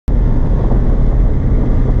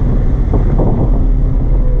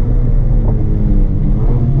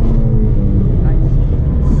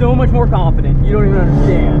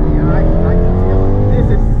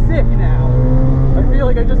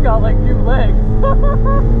What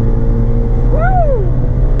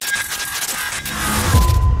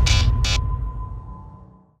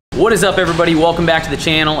is up, everybody? Welcome back to the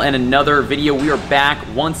channel and another video. We are back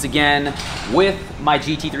once again with my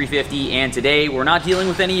GT350, and today we're not dealing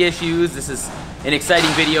with any issues. This is an exciting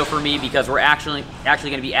video for me because we're actually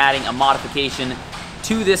going to be adding a modification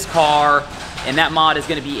to this car, and that mod is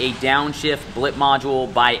going to be a Downshift Blip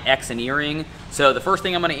Module by Xineering. So the first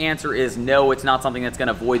thing I'm going to answer is no, it's not something that's going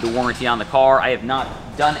to void the warranty on the car. I have not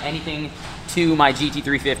done anything to my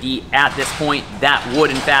GT350 at this point that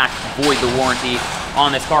would in fact void the warranty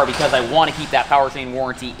on this car, because I want to keep that powertrain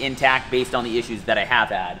warranty intact based on the issues that I have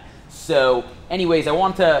had. So anyways, I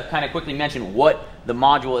want to kind of quickly mention what the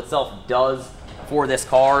module itself does for this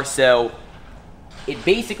car. So it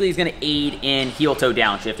basically is going to aid in heel toe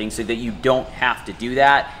downshifting so that you don't have to do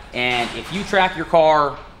that. And if you track your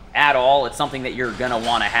car at all, it's something that you're going to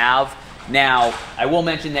want to have. Now, I will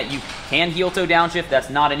mention that you can heel toe downshift, that's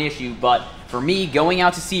not an issue, but for me, going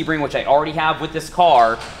out to Sebring, which I already have with this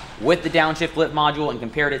car, with the Downshift Blip Module, and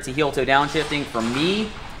compared it to heel toe downshifting, for me,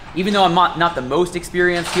 even though I'm not the most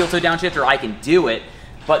experienced heel toe downshifter, I can do it,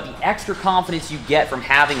 but the extra confidence you get from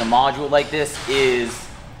having a module like this is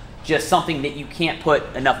just something that you can't put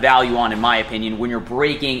enough value on, in my opinion, when you're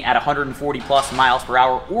braking at 140 plus miles per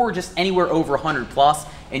hour or just anywhere over 100 plus,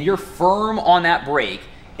 and you're firm on that brake,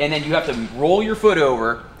 and then you have to roll your foot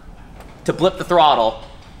over to blip the throttle.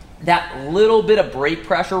 That little bit of brake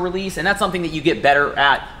pressure release, and that's something that you get better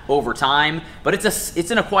at over time, but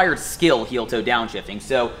it's an acquired skill, heel toe downshifting.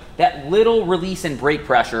 So that little release in brake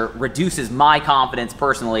pressure reduces my confidence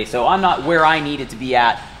personally. So I'm not where I needed to be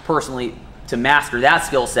at personally to master that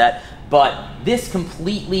skill set, but this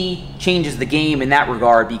completely changes the game in that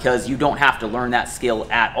regard because you don't have to learn that skill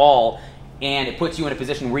at all. And it puts you in a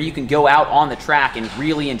position where you can go out on the track and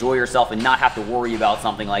really enjoy yourself and not have to worry about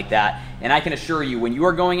something like that. And I can assure you, when you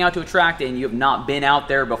are going out to a track day and you have not been out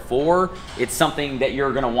there before, it's something that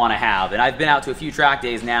you're going to want to have. And I've been out to a few track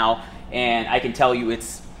days now, and I can tell you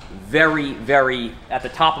it's very, very at the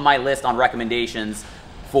top of my list on recommendations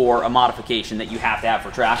for a modification that you have to have for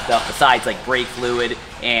track stuff, besides like brake fluid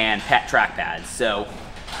and pet track pads. So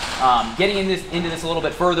getting into this a little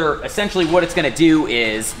bit further, essentially what it's going to do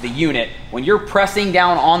is the unit, when you're pressing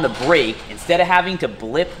down on the brake, instead of having to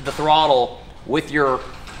blip the throttle with your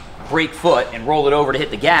brake foot and roll it over to hit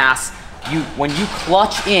the gas, when you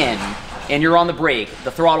clutch in and you're on the brake,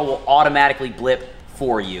 the throttle will automatically blip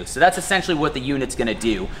for you. So that's essentially what the unit's going to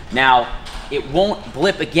do. Now, it won't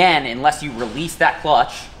blip again unless you release that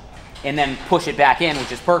clutch and then push it back in,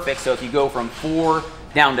 which is perfect. So if you go from 4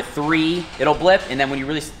 down to 3, it'll blip, and then when you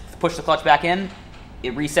push the clutch back in,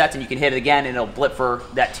 it resets and you can hit it again and it'll blip for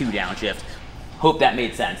that 2 downshift. Hope that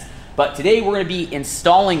made sense. But today we're going to be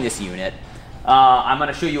installing this unit. I'm going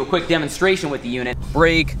to show you a quick demonstration with the unit.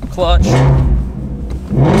 Brake, clutch.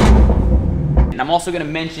 And I'm also going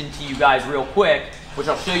to mention to you guys real quick, which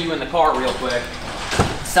I'll show you in the car real quick,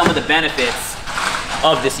 some of the benefits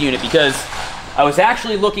of this unit, because I was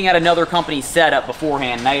actually looking at another company's setup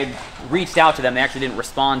beforehand, and I had reached out to them. They actually didn't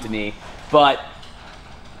respond to me, but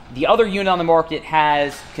the other unit on the market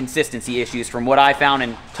has consistency issues from what I found,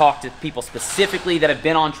 and talked to people specifically that have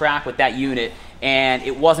been on track with that unit, and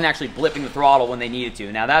it wasn't actually blipping the throttle when they needed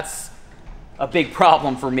to. Now that's a big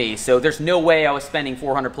problem for me, so there's no way I was spending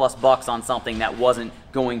 400 plus bucks on something that wasn't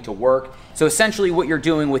going to work. So essentially what you're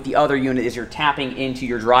doing with the other unit is you're tapping into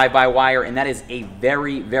your drive-by wire, and that is a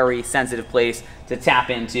very, very sensitive place to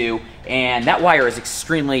tap into, and that wire is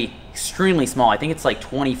extremely small. I think it's like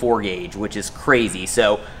 24 gauge, which is crazy.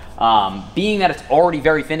 So being that it's already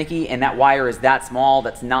very finicky and that wire is that small,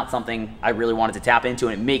 that's not something I really wanted to tap into,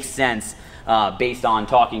 and it makes sense based on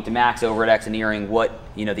talking to Max over at Xineering what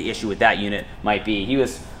the issue with that unit might be. He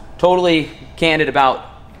was totally candid about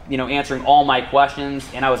answering all my questions,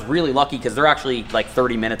 and I was really lucky because they're actually like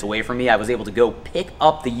 30 minutes away from me. I was able to go pick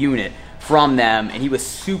up the unit from them, and he was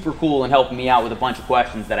super cool and helping me out with a bunch of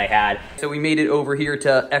questions that I had. So we made it over here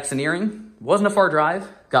to Xineering. Wasn't a far drive.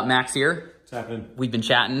 Got Max here. What's happening? We've been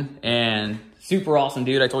chatting, and super awesome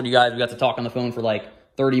dude. I told you guys we got to talk on the phone for like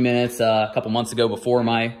 30 minutes a couple months ago before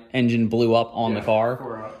my engine blew up on the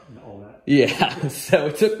car. All that. Yeah, so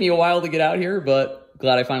it took me a while to get out here, but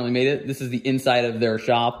glad I finally made it. This is the inside of their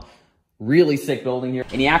shop. Really sick building here.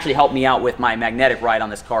 And he actually helped me out with my magnetic ride on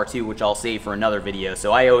this car too, which I'll save for another video.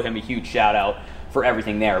 So I owe him a huge shout out for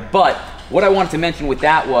everything there. But what I wanted to mention with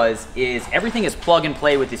that is everything is plug and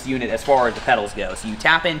play with this unit as far as the pedals go. So you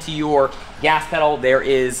tap into your gas pedal. There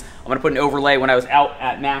is, I'm gonna put an overlay. When I was out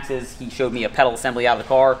at Max's, he showed me a pedal assembly out of the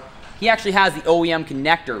car. He actually has the OEM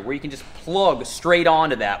connector where you can just plug straight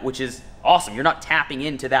onto that, which is awesome. You're not tapping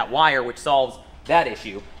into that wire, which solves that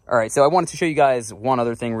issue. All right, so I wanted to show you guys one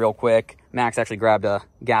other thing real quick. Max actually grabbed a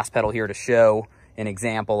gas pedal here to show an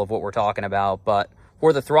example of what we're talking about, but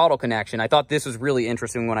for the throttle connection, I thought this was really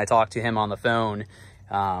interesting when I talked to him on the phone.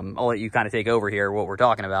 I'll let you kind of take over here what we're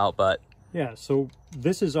talking about, but yeah, so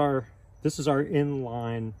this is our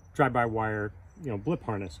inline drive-by-wire, blip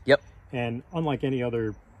harness. Yep. And unlike any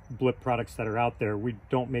other blip products that are out there, we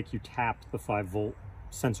don't make you tap the 5-volt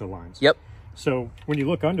sensor lines. Yep. So when you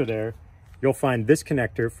look under there, you'll find this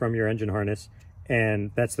connector from your engine harness,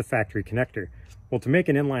 and that's the factory connector. Well, to make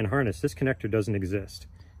an inline harness, this connector doesn't exist.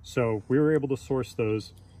 So we were able to source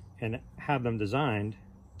those and have them designed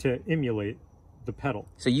to emulate the pedal.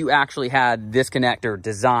 So you actually had this connector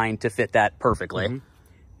designed to fit that perfectly. Mm-hmm.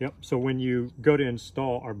 Yep. So when you go to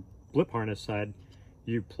install our blip harness side,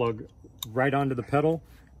 you plug right onto the pedal,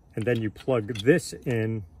 and then you plug this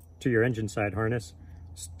in to your engine side harness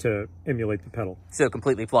to emulate the pedal. So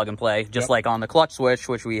completely plug and play, just like on the clutch switch,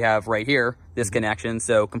 which we have right here, this connection.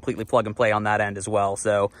 So completely plug and play on that end as well.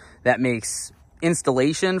 So that makes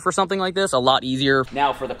installation for something like this a lot easier.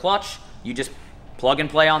 Now for the clutch, you just plug and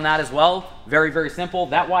play on that as well. Very, very simple.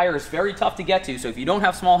 That wire is very tough to get to. So if you don't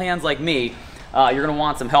have small hands like me, you're gonna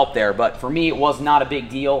want some help there. But for me, it was not a big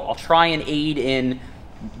deal. I'll try and aid in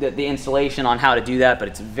the installation on how to do that, but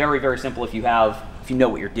it's very, very simple if you know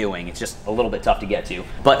what you're doing. It's just a little bit tough to get to.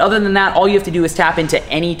 But other than that, all you have to do is tap into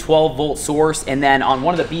any 12-volt source, and then on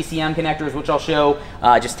one of the BCM connectors, which I'll show,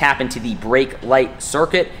 just tap into the brake light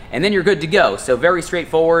circuit, and then you're good to go. So very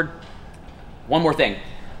straightforward. One more thing.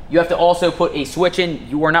 You have to also put a switch in.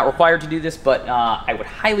 You are not required to do this, but I would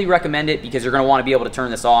highly recommend it because you're going to want to be able to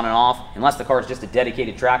turn this on and off. Unless the car is just a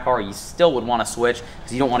dedicated track car, you still would want to switch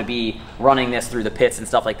because you don't want to be running this through the pits and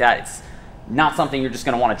stuff like that. It's not something you're just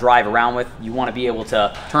going to want to drive around with. You want to be able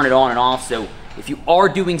to turn it on and off. So if you are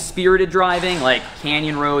doing spirited driving, like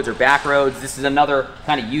canyon roads or back roads, this is another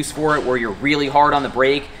kind of use for it where you're really hard on the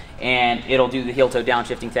brake and it'll do the heel-toe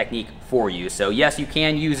downshifting technique for you. So yes, you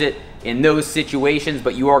can use it in those situations,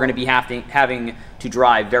 but you are going to be having to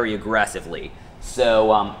drive very aggressively.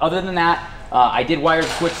 So other than that, I did wire the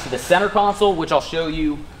switch to the center console, which I'll show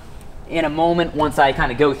you in a moment once I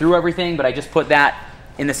kind of go through everything, but I just put that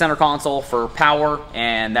in the center console for power,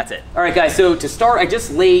 and that's it. All right, guys, so to start, I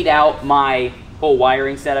just laid out my whole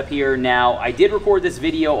wiring setup here. Now, I did record this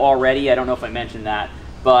video already. I don't know if I mentioned that,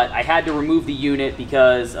 but I had to remove the unit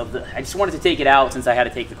because of I just wanted to take it out since I had to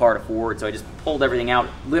take the car to Ford, so I just pulled everything out.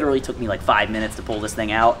 It literally took me like 5 minutes to pull this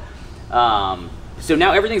thing out. So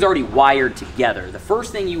now everything's already wired together. The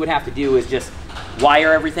first thing you would have to do is just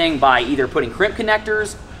wire everything by either putting crimp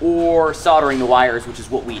connectors or soldering the wires, which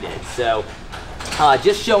is what we did. So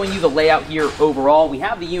just showing you the layout here overall. We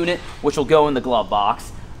have the unit, which will go in the glove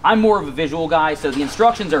box. I'm more of a visual guy, so the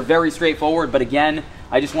instructions are very straightforward, but again,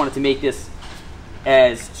 I just wanted to make this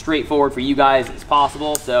as straightforward for you guys as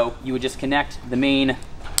possible. So you would just connect the main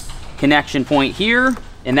connection point here,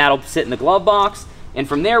 and that'll sit in the glove box. And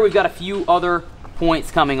from there, we've got a few other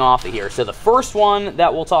points coming off of here. So the first one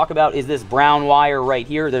that we'll talk about is this brown wire right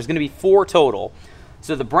here. There's going to be 4 total.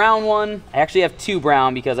 So the brown one, I actually have 2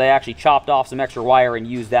 brown because I actually chopped off some extra wire and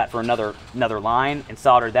used that for another line and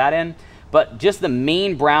soldered that in. But just the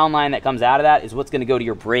main brown line that comes out of that is what's going to go to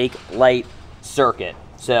your brake light circuit.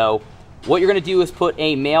 So what you're going to do is put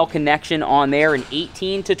a male connection on there, an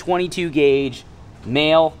 18 to 22 gauge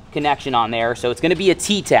male connection on there. So it's going to be a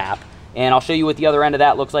T-tap, and I'll show you what the other end of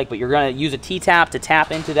that looks like, but you're going to use a T-tap to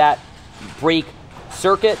tap into that brake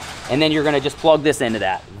circuit, and then you're going to just plug this into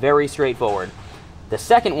that. Very straightforward. The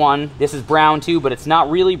second one, this is brown too, but it's not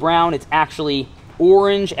really brown. It's actually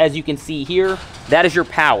orange, as you can see here. That is your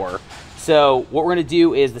power. So what we're going to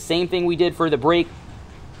do is the same thing we did for the brake,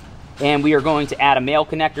 and we are going to add a male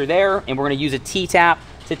connector there, and we're going to use a T-tap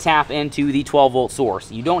to tap into the 12-volt source.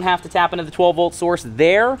 You don't have to tap into the 12-volt source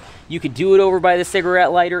there. You could do it over by the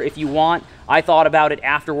cigarette lighter if you want. I thought about it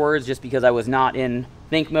afterwards just because I was not in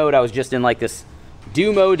think mode. I was just in like this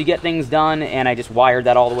do mode to get things done, and I just wired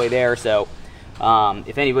that all the way there. So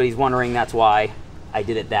if anybody's wondering, that's why I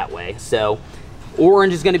did it that way. So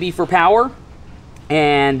orange is going to be for power,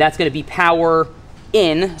 and that's going to be power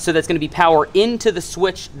in. So that's going to be power into the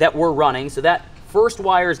switch that we're running. So that first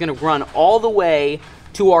wire is going to run all the way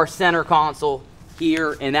to our center console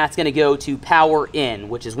here, and that's going to go to power in,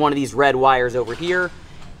 which is one of these red wires over here.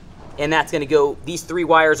 And that's going to go, these 3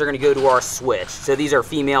 wires are going to go to our switch. So these are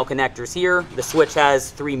female connectors here. The switch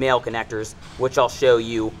has 3 male connectors, which I'll show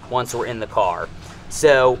you once we're in the car.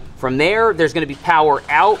 So from there, there's going to be power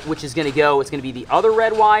out, which is going to go, it's going to be the other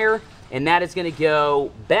red wire, and that is going to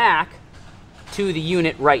go back to the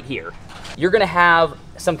unit right here. you're gonna have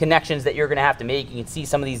some connections that you're gonna have to make. You can see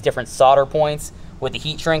some of these different solder points with the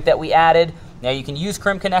heat shrink that we added. Now you can use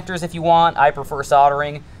crimp connectors if you want. I prefer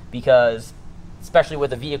soldering because, especially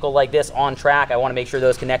with a vehicle like this on track, I wanna make sure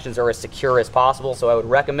those connections are as secure as possible, so I would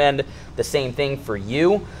recommend the same thing for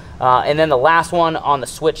you. And then the last one on the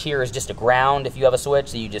switch here is just a ground if you have a switch,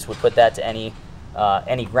 so you just would put that to any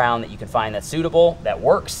ground that you can find that's suitable, that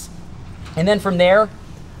works. And then from there,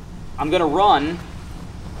 I'm gonna run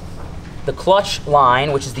the clutch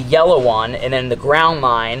line, which is the yellow one, and then the ground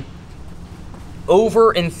line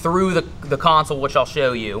over and through the console, which I'll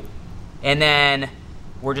show you. And then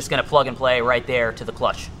we're just gonna plug and play right there to the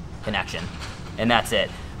clutch connection. And that's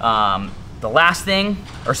it. The last thing,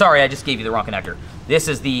 or sorry, I just gave you the wrong connector. This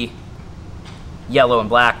is the yellow and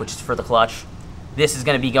black, which is for the clutch. This is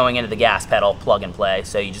gonna be going into the gas pedal, plug and play.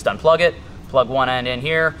 So you just unplug it, plug one end in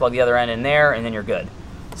here, plug the other end in there, and then you're good.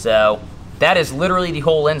 So that is literally the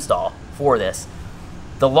whole install for this.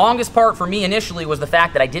 The longest part for me initially was the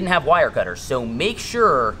fact that I didn't have wire cutters. So make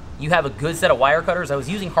sure you have a good set of wire cutters. I was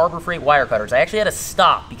using Harbor Freight wire cutters. I actually had to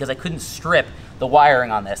stop because I couldn't strip the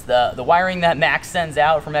wiring on this. The wiring that Max sends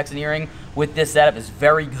out from Xineering with this setup is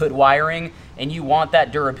very good wiring, and you want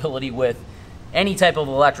that durability with any type of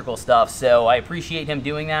electrical stuff. So I appreciate him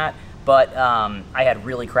doing that, but I had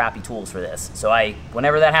really crappy tools for this. So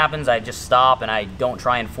whenever that happens, I just stop and I don't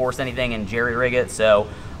try and force anything and jerry rig it. So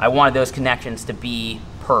I wanted those connections to be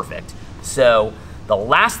perfect. So the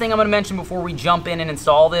last thing I'm gonna mention before we jump in and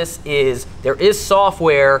install this is there is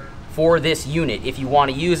software for this unit. If you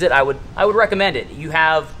wanna use it, I would recommend it. You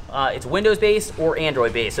have, it's Windows based or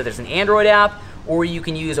Android based. So there's an Android app, or you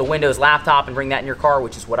can use a Windows laptop and bring that in your car,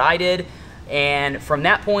 which is what I did. And from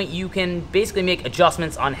that point, you can basically make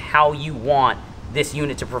adjustments on how you want this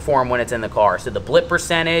unit to perform when it's in the car. So the blip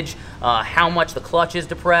percentage, how much the clutch is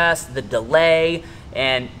depressed, the delay,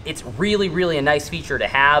 and it's really, really a nice feature to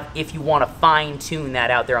have if you want to fine tune that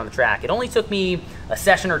out there on the track. It only took me a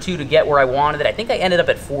session or two to get where I wanted it. I think I ended up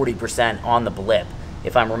at 40% on the blip,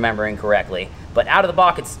 if I'm remembering correctly. But out of the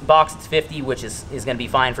box it's 50, which is going to be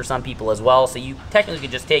fine for some people as well. So you technically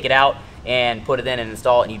could just take it out and put it in and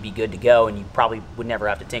install it, and you'd be good to go, and you probably would never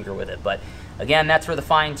have to tinker with it. But again, that's for the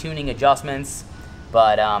fine-tuning adjustments.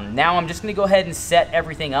 But now I'm just going to go ahead and set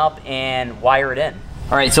everything up and wire it in.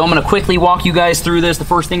 All right, so I'm going to quickly walk you guys through this. The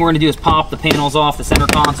first thing we're going to do is pop the panels off the center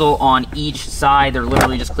console on each side. They're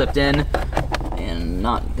literally just clipped in, and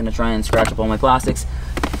not going to try and scratch up all my plastics.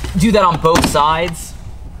 Do that on both sides.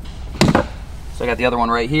 So I got the other one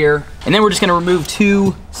right here. And then we're just gonna remove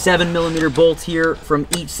two 7mm bolts here from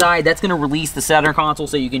each side. That's gonna release the center console,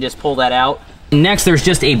 so you can just pull that out. Next, there's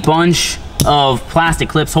just a bunch of plastic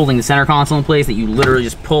clips holding the center console in place that you literally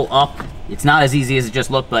just pull up. It's not as easy as it just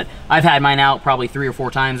looked, but I've had mine out probably 3 or 4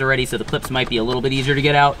 times already, so the clips might be a little bit easier to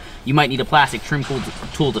get out. You might need a plastic trim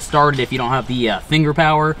tool to start it if you don't have the finger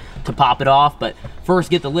power to pop it off. But first,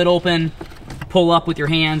 get the lid open, pull up with your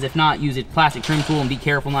hands. If not, use a plastic trim tool and be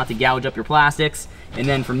careful not to gouge up your plastics. And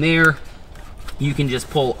then from there, you can just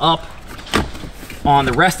pull up on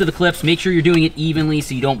the rest of the clips. Make sure you're doing it evenly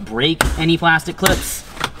so you don't break any plastic clips.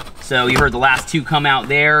 So you heard the last 2 come out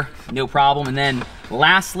there, no problem. And then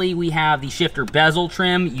lastly, we have the shifter bezel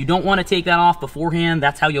trim. You don't want to take that off beforehand.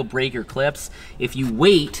 That's how you'll break your clips. If you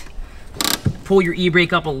wait, pull your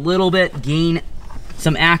e-brake up a little bit, gain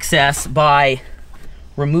some access by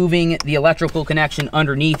removing the electrical connection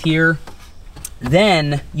underneath here,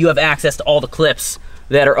 then you have access to all the clips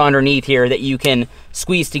that are underneath here that you can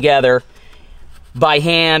squeeze together by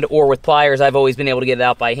hand or with pliers. I've always been able to get it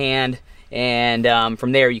out by hand, and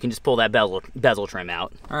from there you can just pull that bezel trim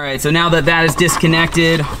out. All right, so now that that is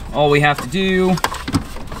disconnected, all we have to do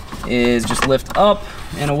is just lift up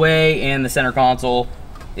and away, and the center console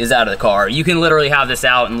is out of the car. You can literally have this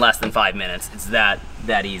out in less than 5 minutes. It's that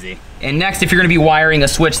easy. And next, if you're gonna be wiring a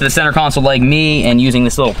switch to the center console like me and using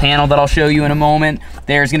this little panel that I'll show you in a moment,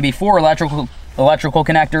 there's gonna be 4 electrical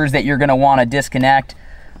connectors that you're gonna wanna disconnect.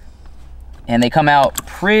 And they come out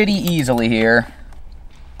pretty easily here.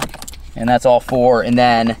 And that's all 4. And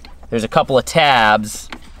then there's a couple of tabs,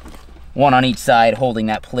 one on each side, holding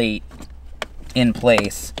that plate in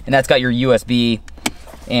place. And that's got your USB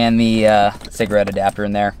and the cigarette adapter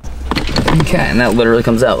in there. Okay, and that literally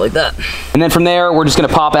comes out like that. And then from there, we're just gonna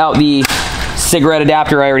pop out the cigarette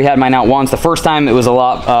adapter. I already had mine out once. The first time it was a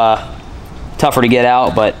lot tougher to get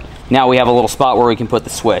out, but now we have a little spot where we can put the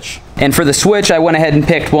switch. And for the switch, I went ahead and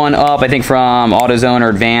picked one up, I think from AutoZone or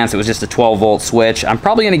Advance. It was just a 12-volt switch. I'm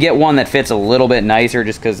probably gonna get one that fits a little bit nicer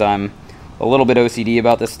just because I'm a little bit OCD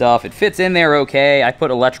about this stuff. It fits in there okay. I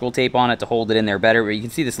put electrical tape on it to hold it in there better, but you can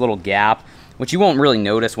see this little gap, which you won't really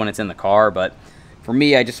notice when it's in the car, but for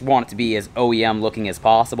me, I just want it to be as OEM looking as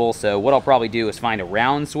possible. So what I'll probably do is find a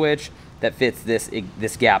round switch that fits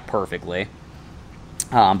this gap perfectly.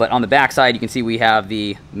 But on the back side, you can see we have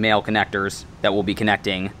the male connectors that will be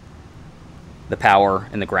connecting the power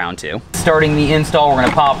and the ground to. Starting the install, we're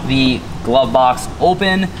gonna pop the glove box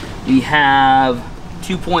open. We have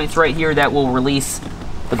 2 points right here that will release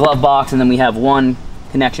the glove box, and then we have one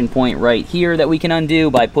connection point right here that we can undo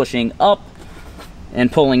by pushing up and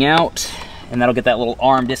pulling out, and that'll get that little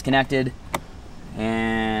arm disconnected,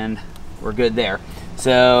 and we're good there.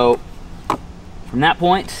 So from that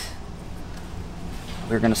point,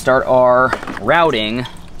 we're gonna start our routing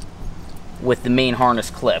with the main harness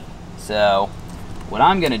clip. So what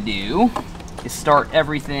I'm gonna do is start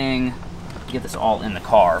everything, get this all in the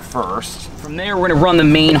car first. From there, we're gonna run the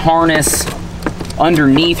main harness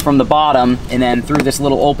underneath from the bottom and then through this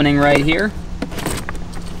little opening right here.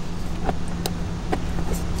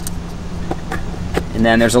 And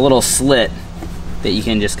then there's a little slit that you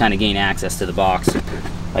can just kind of gain access to the box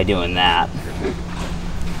by doing that.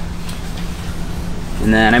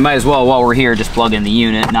 And then I might as well, while we're here, just plug in the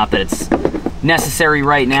unit. Not that it's necessary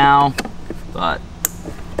right now, but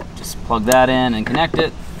just plug that in and connect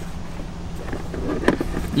it.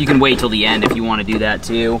 You can wait till the end if you want to do that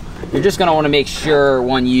too. You're just gonna want to make sure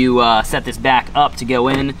when you set this back up to go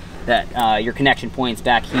in that your connection points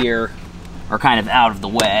back here are kind of out of the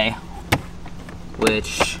way,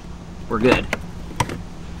 which we're good.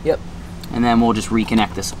 Yep. And then we'll just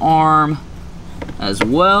reconnect this arm as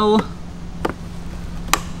well.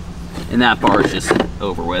 And that part is just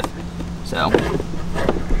over with. So,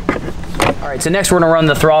 all right, so next we're gonna run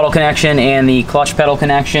the throttle connection and the clutch pedal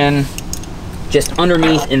connection just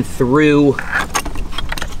underneath and through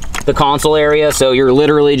the console area. So you're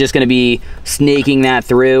literally just gonna be snaking that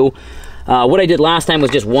through. What I did last time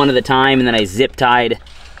was just one at a time, and then I zip tied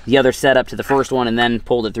the other setup to the first one and then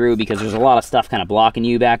pulled it through because there's a lot of stuff kind of blocking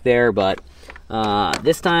you back there. But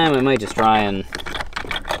this time I might just try and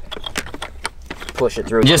push it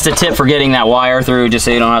through. Just a tip for getting that wire through, just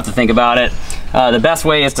so you don't have to think about it. The best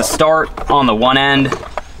way is to start on the one end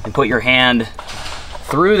and put your hand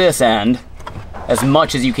through this end as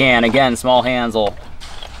much as you can. Again, small hands will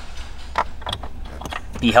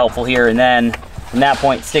be helpful here. And then from that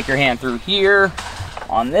point, stick your hand through here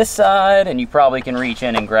on this side, and you probably can reach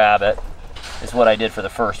in and grab it. Is what I did for the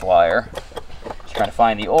first wire. Just trying to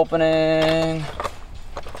find the opening.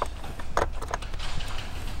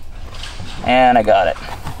 And I got it.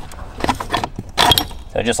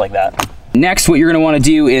 So just like that. Next, what you're gonna wanna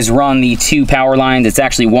do is run the two power lines. It's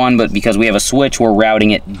actually one, but because we have a switch, we're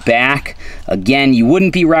routing it back. Again, you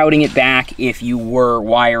wouldn't be routing it back if you were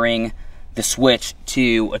wiring the switch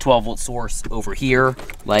to a 12-volt source over here.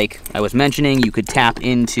 Like I was mentioning, you could tap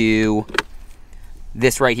into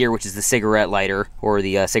this right here, which is the cigarette lighter, or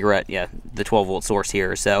the cigarette, yeah, the 12-volt source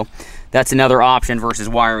here. So that's another option versus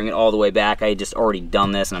wiring it all the way back. I had just already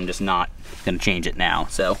done this, and I'm just not gonna change it now.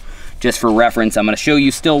 So just for reference, I'm gonna show you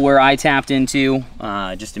still where I tapped into,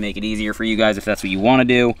 just to make it easier for you guys if that's what you wanna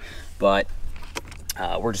do. But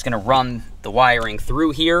we're just gonna run the wiring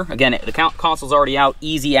through here. Again, the console's already out,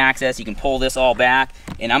 easy access. You can pull this all back,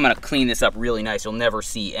 and I'm gonna clean this up really nice. You'll never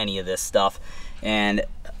see any of this stuff. And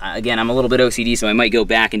again, I'm a little bit OCD, so I might go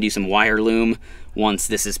back and do some wire loom once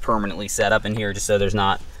this is permanently set up in here, just so there's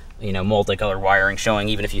not, you know, multicolored wiring showing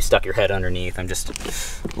even if you stuck your head underneath. I'm just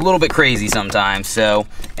a little bit crazy sometimes. So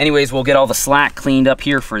anyways, we'll get all the slack cleaned up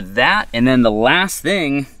here for that. And then the last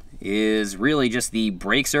thing is really just the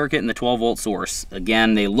brake circuit and the 12-volt source.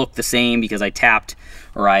 Again, they look the same because I tapped,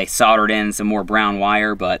 or I soldered in some more brown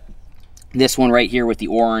wire, but this one right here with the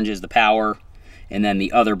orange is the power, and then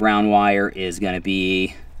the other brown wire is gonna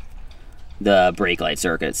be the brake light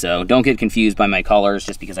circuit. So don't get confused by my colors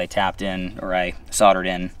just because I tapped in, or I soldered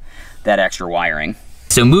in that extra wiring.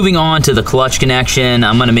 So moving on to the clutch connection,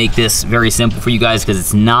 I'm gonna make this very simple for you guys because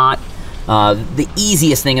it's not the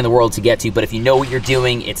easiest thing in the world to get to, but if you know what you're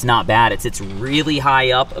doing, it's not bad. It sits really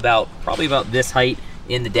high up, probably about this height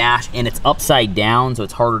in the dash, and it's upside down, so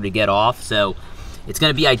it's harder to get off. So it's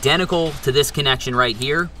gonna be identical to this connection right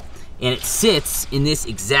here, and it sits in this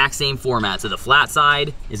exact same format. So the flat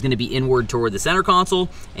side is gonna be inward toward the center console,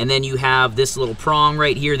 and then you have this little prong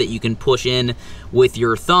right here that you can push in with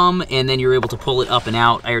your thumb, and then you're able to pull it up and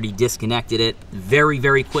out. I already disconnected it. Very,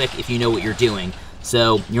 very quick if you know what you're doing.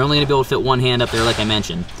 So you're only gonna be able to fit one hand up there like I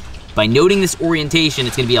mentioned. By noting this orientation,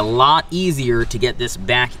 it's gonna be a lot easier to get this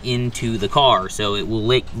back into the car. So it will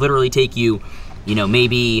literally take you, you know,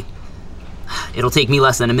 maybe, it'll take me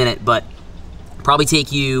less than a minute, but probably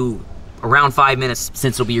take you around 5 minutes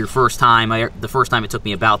since it'll be your first time. The first time it took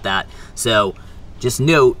me about that. So just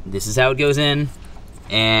note, this is how it goes in,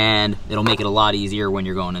 and it'll make it a lot easier when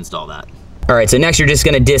you're going to install that. All right, so next you're just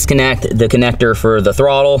gonna disconnect the connector for the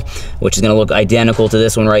throttle, which is gonna look identical to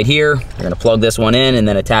this one right here. You're gonna plug this one in and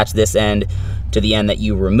then attach this end to the end that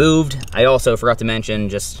you removed. I also forgot to mention,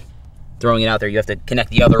 just throwing it out there, you have to connect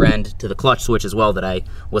the other end to the clutch switch as well that I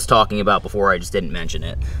was talking about before. I just didn't mention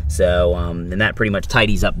it. So, and that pretty much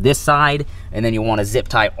tidies up this side, and then you wanna zip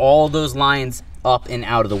tie all those lines up and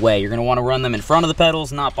out of the way. You're gonna wanna run them in front of the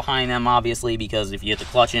pedals, not behind them, obviously, because if you hit the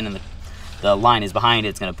clutch in and the line is behind it,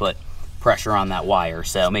 it's gonna put pressure on that wire.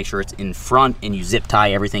 So make sure it's in front and you zip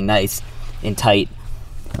tie everything nice and tight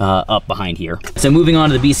up behind here. So moving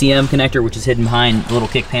on to the BCM connector, which is hidden behind the little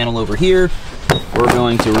kick panel over here, we're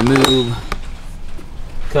going to remove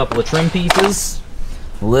a couple of trim pieces.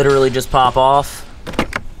 Literally just pop off.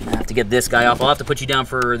 I have to get this guy off. I'll have to put you down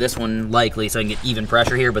for this one likely so I can get even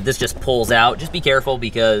pressure here, but this just pulls out. Just be careful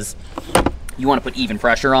because you want to put even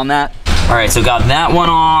pressure on that. All right, so got that one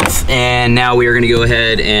off, and now we are gonna go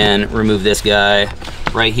ahead and remove this guy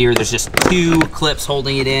right here. There's just two clips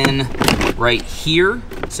holding it in right here,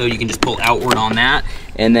 so you can just pull outward on that.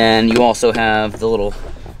 And then you also have the little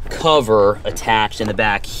cover attached in the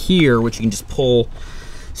back here, which you can just pull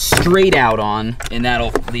straight out on, and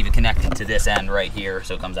that'll leave it connected to this end right here,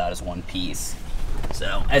 so it comes out as one piece.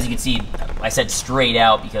 So as you can see, I said straight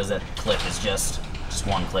out because that clip is just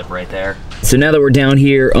one clip right there. So now that we're down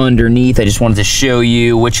here underneath, I just wanted to show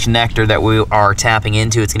you which connector that we are tapping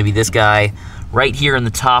into. It's gonna be this guy right here in the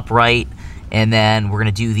top right, and then we're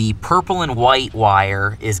gonna do the purple and white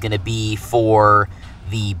wire is gonna be for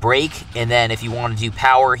the brake, and then if you want to do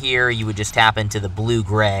power here, you would just tap into the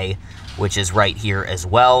blue-gray, which is right here as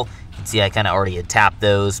well. You can see I kind of already had tapped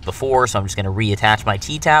those before, so I'm just gonna reattach my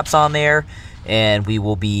T-taps on there, and we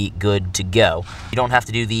will be good to go. You don't have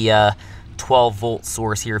to do the 12-volt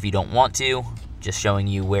source here if you don't want to, just showing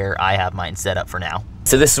you where I have mine set up for now.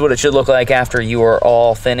 So this is what it should look like after you are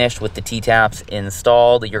all finished with the T-taps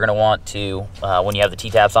installed. You're gonna want to, when you have the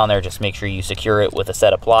T-taps on there, just make sure you secure it with a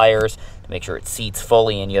set of pliers to make sure it seats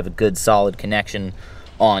fully and you have a good solid connection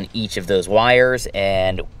on each of those wires.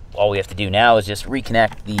 And all we have to do now is just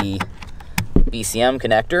reconnect the BCM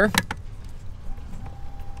connector,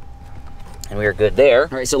 and we are good there.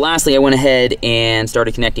 All right, so lastly, I went ahead and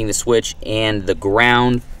started connecting the switch and the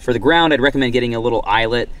ground. For the ground, I'd recommend getting a little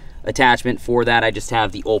eyelet attachment for that. I just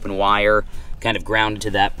have the open wire kind of grounded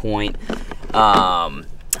to that point.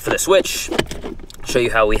 For the switch, I'll show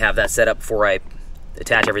you how we have that set up before I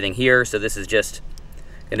attach everything here. So this is just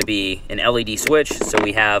gonna be an LED switch. So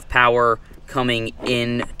we have power coming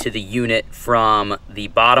in to the unit from the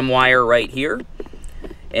bottom wire right here.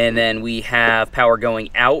 And then we have power going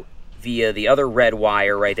out via the other red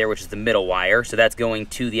wire right there, which is the middle wire. So that's going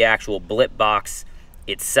to the actual blip box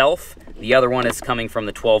itself. The other one is coming from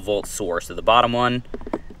the 12-volt source. So the bottom one,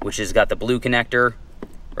 which has got the blue connector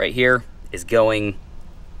right here, is coming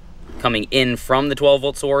in from the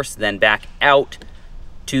 12-volt source, then back out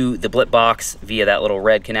to the blip box via that little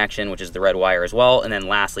red connection, which is the red wire as well. And then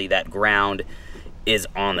lastly, that ground is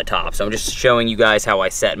on the top. So I'm just showing you guys how I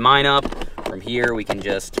set mine up. From here, we can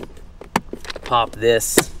just pop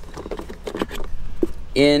this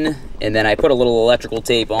in, and then I put a little electrical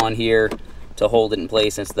tape on here to hold it in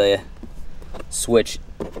place since the switch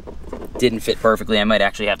didn't fit perfectly. I might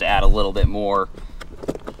actually have to add a little bit more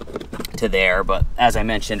to there, but as I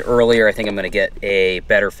mentioned earlier, I think I'm going to get a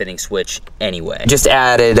better fitting switch anyway. Just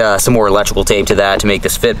added some more electrical tape to that to make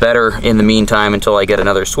this fit better in the meantime until I get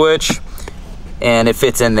another switch, and it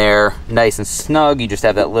fits in there nice and snug. You just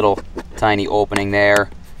have that little tiny opening there,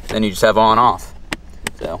 then you just have on off.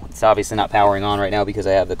 So it's obviously not powering on right now because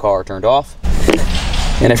I have the car turned off.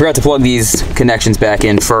 And I forgot to plug these connections back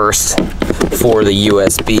in first for the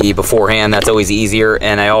USB beforehand. That's always easier.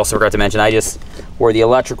 And I also forgot to mention, I just, where the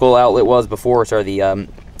electrical outlet was before, sorry, the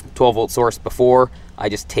 12-volt source before, I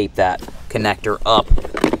just taped that connector up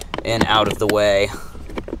and out of the way.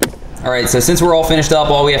 All right, so since we're all finished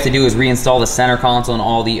up, all we have to do is reinstall the center console and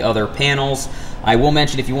all the other panels. I will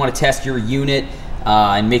mention, if you want to test your unit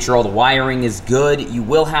and make sure all the wiring is good, you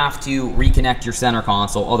will have to reconnect your center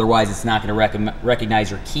console. Otherwise, it's not going to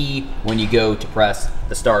recognize your key when you go to press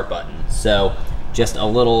the start button. So just a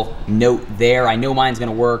little note there. I know mine's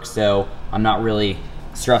going to work, so I'm not really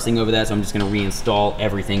stressing over that. So I'm just going to reinstall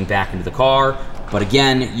everything back into the car. But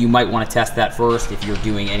again, you might want to test that first if you're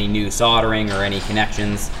doing any new soldering or any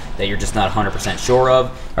connections that you're just not 100% sure of.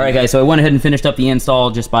 All right, guys, so I went ahead and finished up the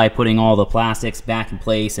install just by putting all the plastics back in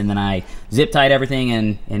place, and then I zip tied everything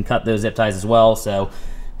and cut those zip ties as well. So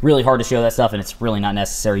really hard to show that stuff, and it's really not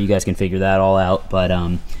necessary. You guys can figure that all out. But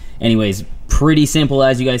anyways, pretty simple,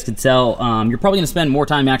 as you guys could tell. You're probably going to spend more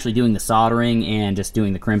time actually doing the soldering and just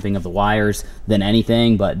doing the crimping of the wires than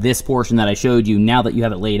anything, but this portion that I showed you, now that you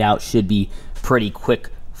have it laid out, should be pretty quick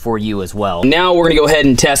for you as well. Now we're going to go ahead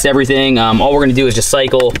and test everything. All we're going to do is just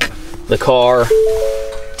cycle the car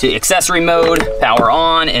to accessory mode, power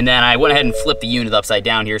on, and then I went ahead and flipped the unit upside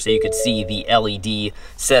down here so you could see the LED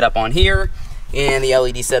setup on here and the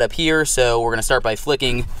LED setup here. So we're going to start by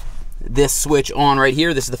flicking this switch on right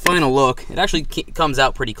here. This is the final look. It actually comes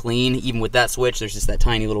out pretty clean. Even with that switch, there's just that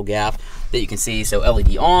tiny little gap that you can see. So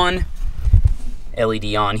LED on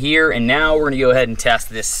here, and now we're going to go ahead and test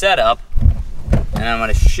this setup, and I'm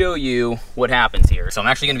going to show you what happens here. So I'm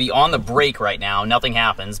actually going to be on the brake right now. Nothing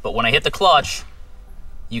happens, but when I hit the clutch,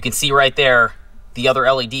 you can see right there the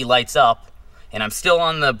other LED lights up, and I'm still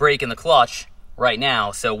on the brake and the clutch right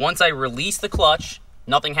now. So once I release the clutch,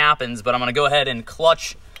 nothing happens, but I'm going to go ahead and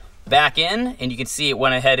clutch back in, and you can see it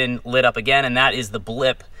went ahead and lit up again, and that is the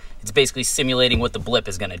blip. It's basically simulating what the blip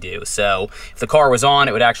is going to do. So if the car was on,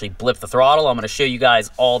 it would actually blip the throttle. I'm going to show you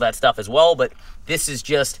guys all that stuff as well, but this is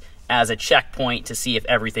just as a checkpoint to see if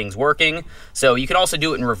everything's working. So you can also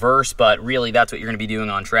do it in reverse, but really that's what you're going to be doing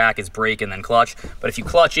on track, is brake and then clutch. But if you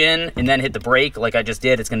clutch in and then hit the brake like I just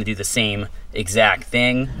did, it's going to do the same exact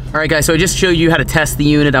thing. All right guys, so I just showed you how to test the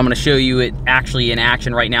unit. I'm going to show you it actually in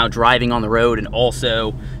action right now, driving on the road, and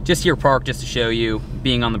also just here parked, just to show you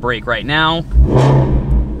being on the brake right now.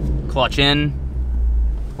 Clutch in,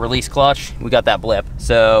 release clutch, we got that blip.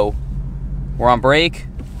 So we're on brake,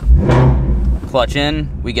 clutch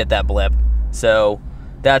in, we get that blip. So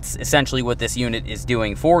that's essentially what this unit is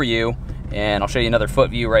doing for you. And I'll show you another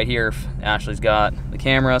foot view right here if Ashley's got the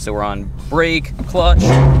camera. So we're on brake, clutch.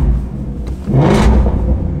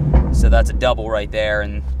 So that's a double right there,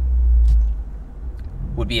 and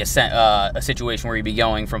would be a situation where you'd be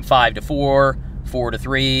going from 5 to 4, 4 to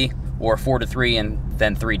 3, or 4 to 3 and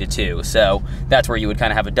then 3 to 2. So that's where you would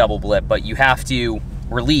kind of have a double blip, but you have to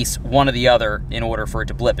release one or the other in order for it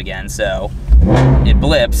to blip again. So it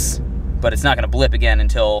blips, but it's not going to blip again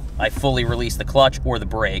until I fully release the clutch or the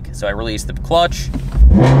brake. So I release the clutch,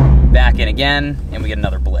 back in again, and we get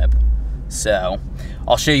another blip. So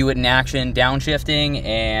I'll show you it in action, downshifting,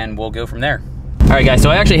 and we'll go from there. All right guys, so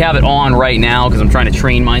I actually have it on right now because I'm trying to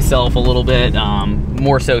train myself a little bit,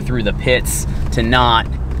 more so through the pits, to not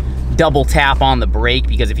double tap on the brake,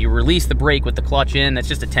 because if you release the brake with the clutch in, that's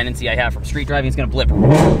just a tendency I have from street driving. It's going to blip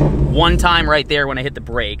one time right there when I hit the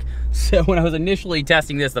brake. So when I was initially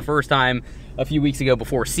testing this the first time a few weeks ago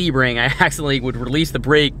before Sebring, I accidentally would release the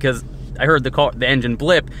brake because I heard the engine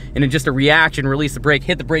blip, and in just a reaction, release the brake,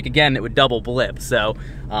 hit the brake again, it would double blip. So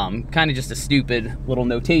kind of just a stupid little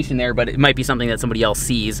notation there, but it might be something that somebody else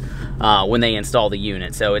sees when they install the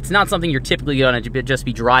unit. So it's not something you're typically going to just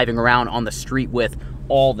be driving around on the street with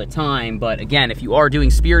all the time. But again, if you are doing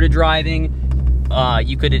spirited driving,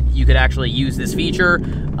 you could actually use this feature,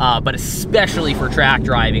 but especially for track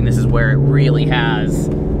driving, this is where it really has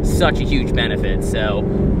such a huge benefit. So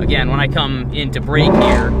again, when I come into brake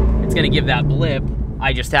here, it's going to give that blip.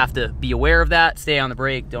 I just have to be aware of that, stay on the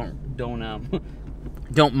brake, don't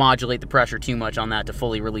modulate the pressure too much on that to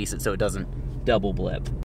fully release it so it doesn't double blip.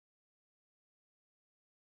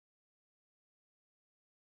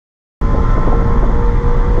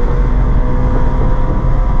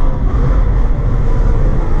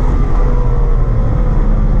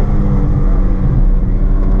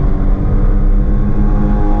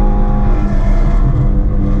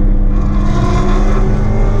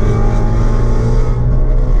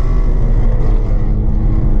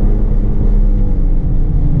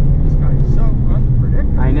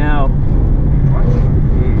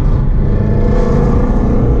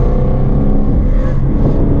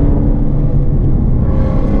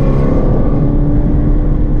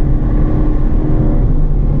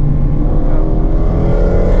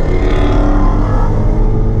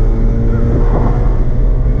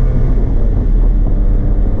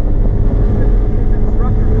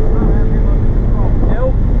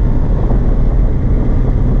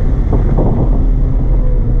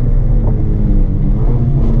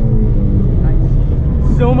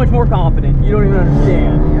 So much more confident. You don't even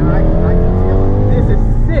understand. Yeah, I can feel it. This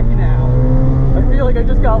is sick now. I feel like I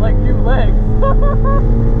just got like new legs. Woo!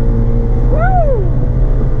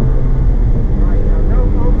 Right, now no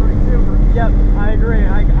over-exuberance. Yep, I agree.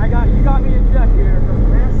 You got me in check here. The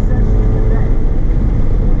last session today.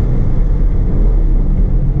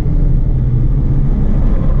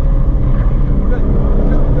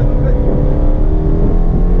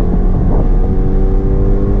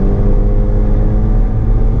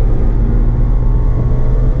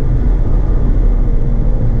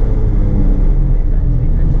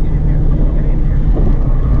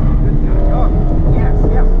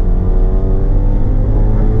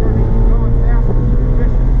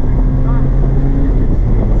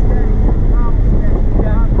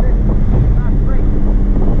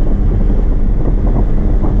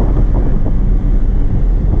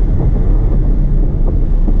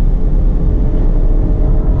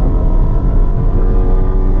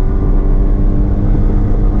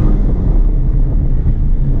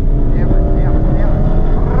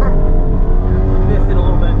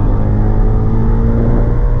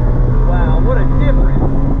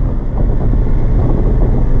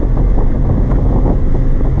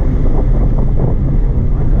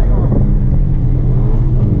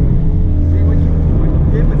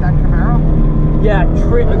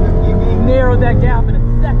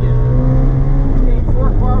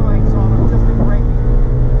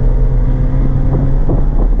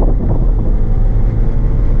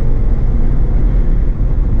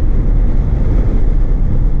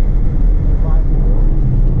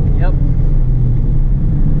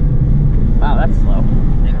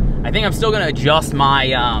 think I'm still gonna adjust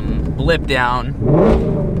my blip down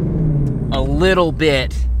a little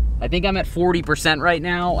bit. I think I'm at 40% right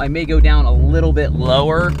now. I may go down a little bit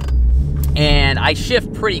lower. And I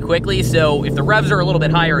shift pretty quickly, so if the revs are a little bit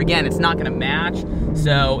higher, again, it's not gonna match.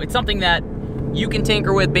 So it's something that you can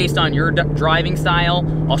tinker with based on your driving style.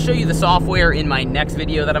 I'll show you the software in my next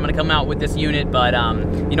video that I'm gonna come out with this unit, but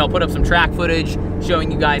you know, I'll put up some track footage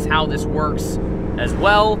showing you guys how this works as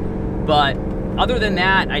well. But other than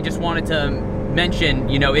that, I just wanted to mention,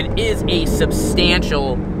 you know, it is a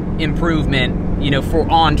substantial improvement, you know, for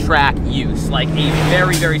on-track use. Like a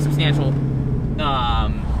very, very substantial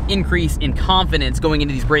increase in confidence going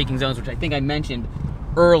into these braking zones, which I think I mentioned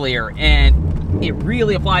earlier. And it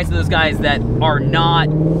really applies to those guys that are not,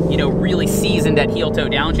 you know, really seasoned at heel toe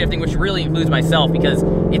downshifting, which really includes myself, because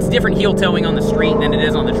it's different heel toeing on the street than it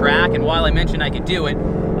is on the track. And while I mentioned I could do it,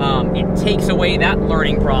 it takes away that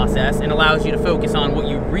learning process and allows you to focus on what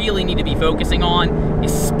you really need to be focusing on,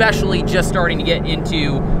 especially just starting to get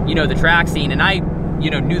into, you know, the track scene. And I, you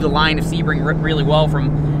know, knew the line of Sebring really well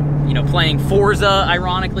from, you know, playing Forza,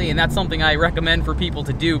 ironically, and that's something I recommend for people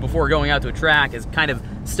to do before going out to a track, is kind of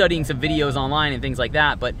studying some videos online and things like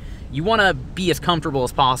that. But you want to be as comfortable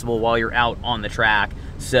as possible while you're out on the track.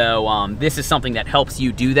 So this is something that helps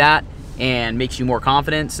you do that and makes you more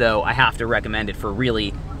confident. So I have to recommend it for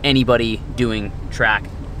really anybody doing track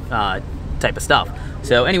type of stuff.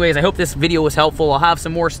 So anyways, I hope this video was helpful. I'll have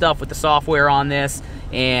some more stuff with the software on this,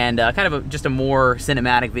 and kind of just a more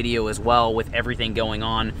cinematic video as well with everything going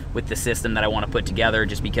on with the system that I want to put together,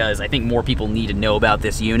 just because I think more people need to know about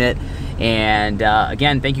this unit. And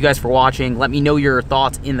again, thank you guys for watching. Let me know your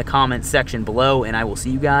thoughts in the comments section below, and I will see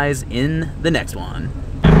you guys in the next one.